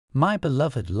My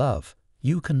beloved love,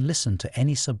 you can listen to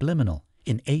any subliminal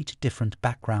in 8 different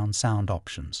background sound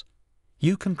options.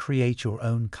 You can create your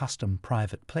own custom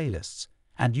private playlists,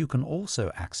 and you can also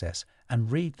access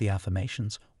and read the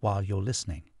affirmations while you're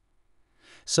listening.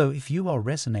 So if you are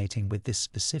resonating with this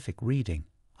specific reading,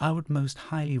 I would most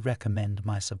highly recommend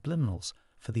my subliminals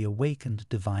for the awakened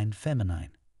divine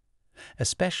feminine.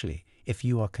 Especially if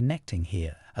you are connecting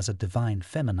here as a divine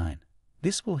feminine,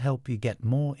 this will help you get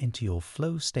more into your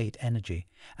flow state energy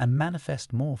and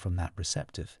manifest more from that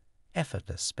receptive,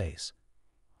 effortless space.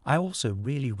 I also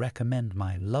really recommend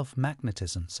my Love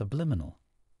Magnetism Subliminal.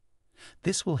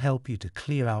 This will help you to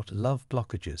clear out love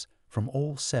blockages from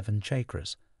all 7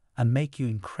 chakras and make you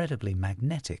incredibly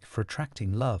magnetic for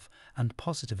attracting love and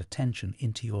positive attention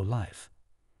into your life.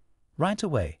 Right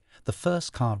away, the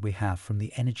first card we have from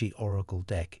the Energy Oracle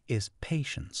deck is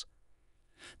Patience.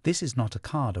 This is not a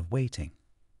card of waiting.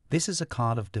 This is a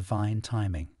card of divine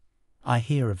timing. I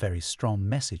hear a very strong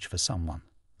message for someone,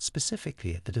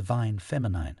 specifically at the divine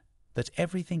feminine, that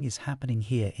everything is happening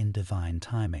here in divine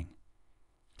timing.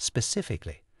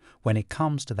 Specifically, when it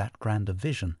comes to that grander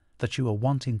vision that you are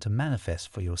wanting to manifest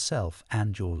for yourself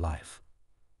and your life.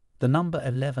 The number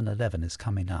 1111 is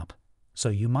coming up, so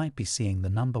you might be seeing the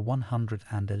number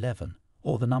 111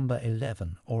 or the number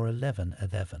 11 or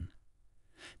 1111.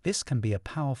 This can be a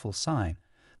powerful sign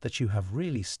that you have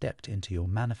really stepped into your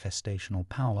manifestational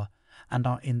power and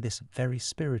are in this very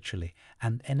spiritually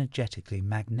and energetically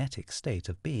magnetic state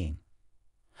of being.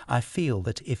 I feel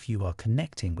that if you are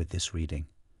connecting with this reading,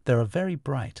 there are very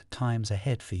bright times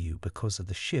ahead for you because of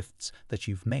the shifts that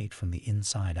you've made from the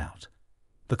inside out,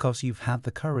 because you've had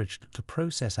the courage to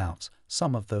process out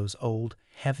some of those old,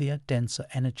 heavier, denser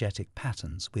energetic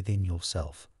patterns within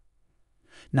yourself.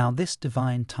 Now, this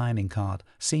divine timing card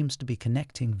seems to be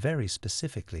connecting very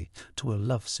specifically to a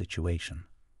love situation.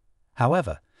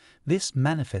 However, this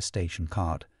manifestation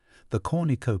card, the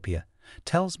cornucopia,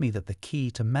 tells me that the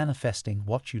key to manifesting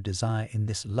what you desire in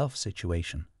this love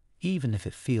situation, even if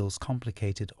it feels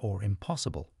complicated or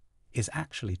impossible, is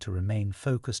actually to remain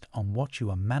focused on what you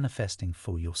are manifesting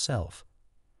for yourself.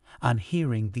 And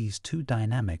hearing these two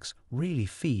dynamics really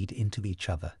feed into each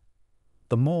other.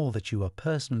 The more that you are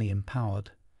personally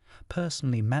empowered,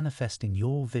 personally manifesting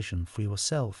your vision for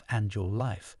yourself and your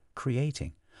life,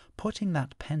 putting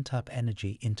that pent-up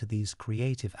energy into these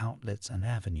creative outlets and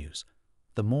avenues,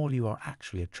 the more you are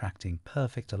actually attracting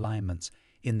perfect alignments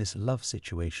in this love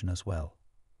situation as well.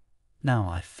 Now,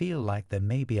 I feel like there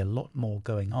may be a lot more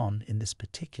going on in this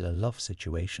particular love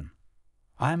situation.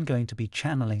 I am going to be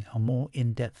channeling a more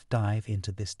in-depth dive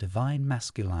into this divine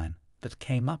masculine that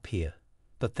came up here,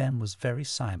 but then was very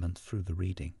silent through the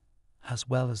reading, as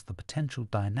well as the potential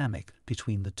dynamic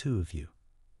between the two of you.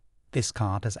 This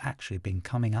card has actually been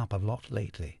coming up a lot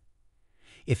lately.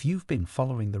 If you've been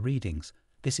following the readings,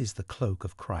 this is the Cloak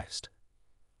of Christ.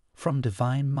 From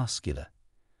Divine Muscular.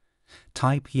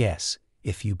 Type yes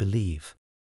if you believe.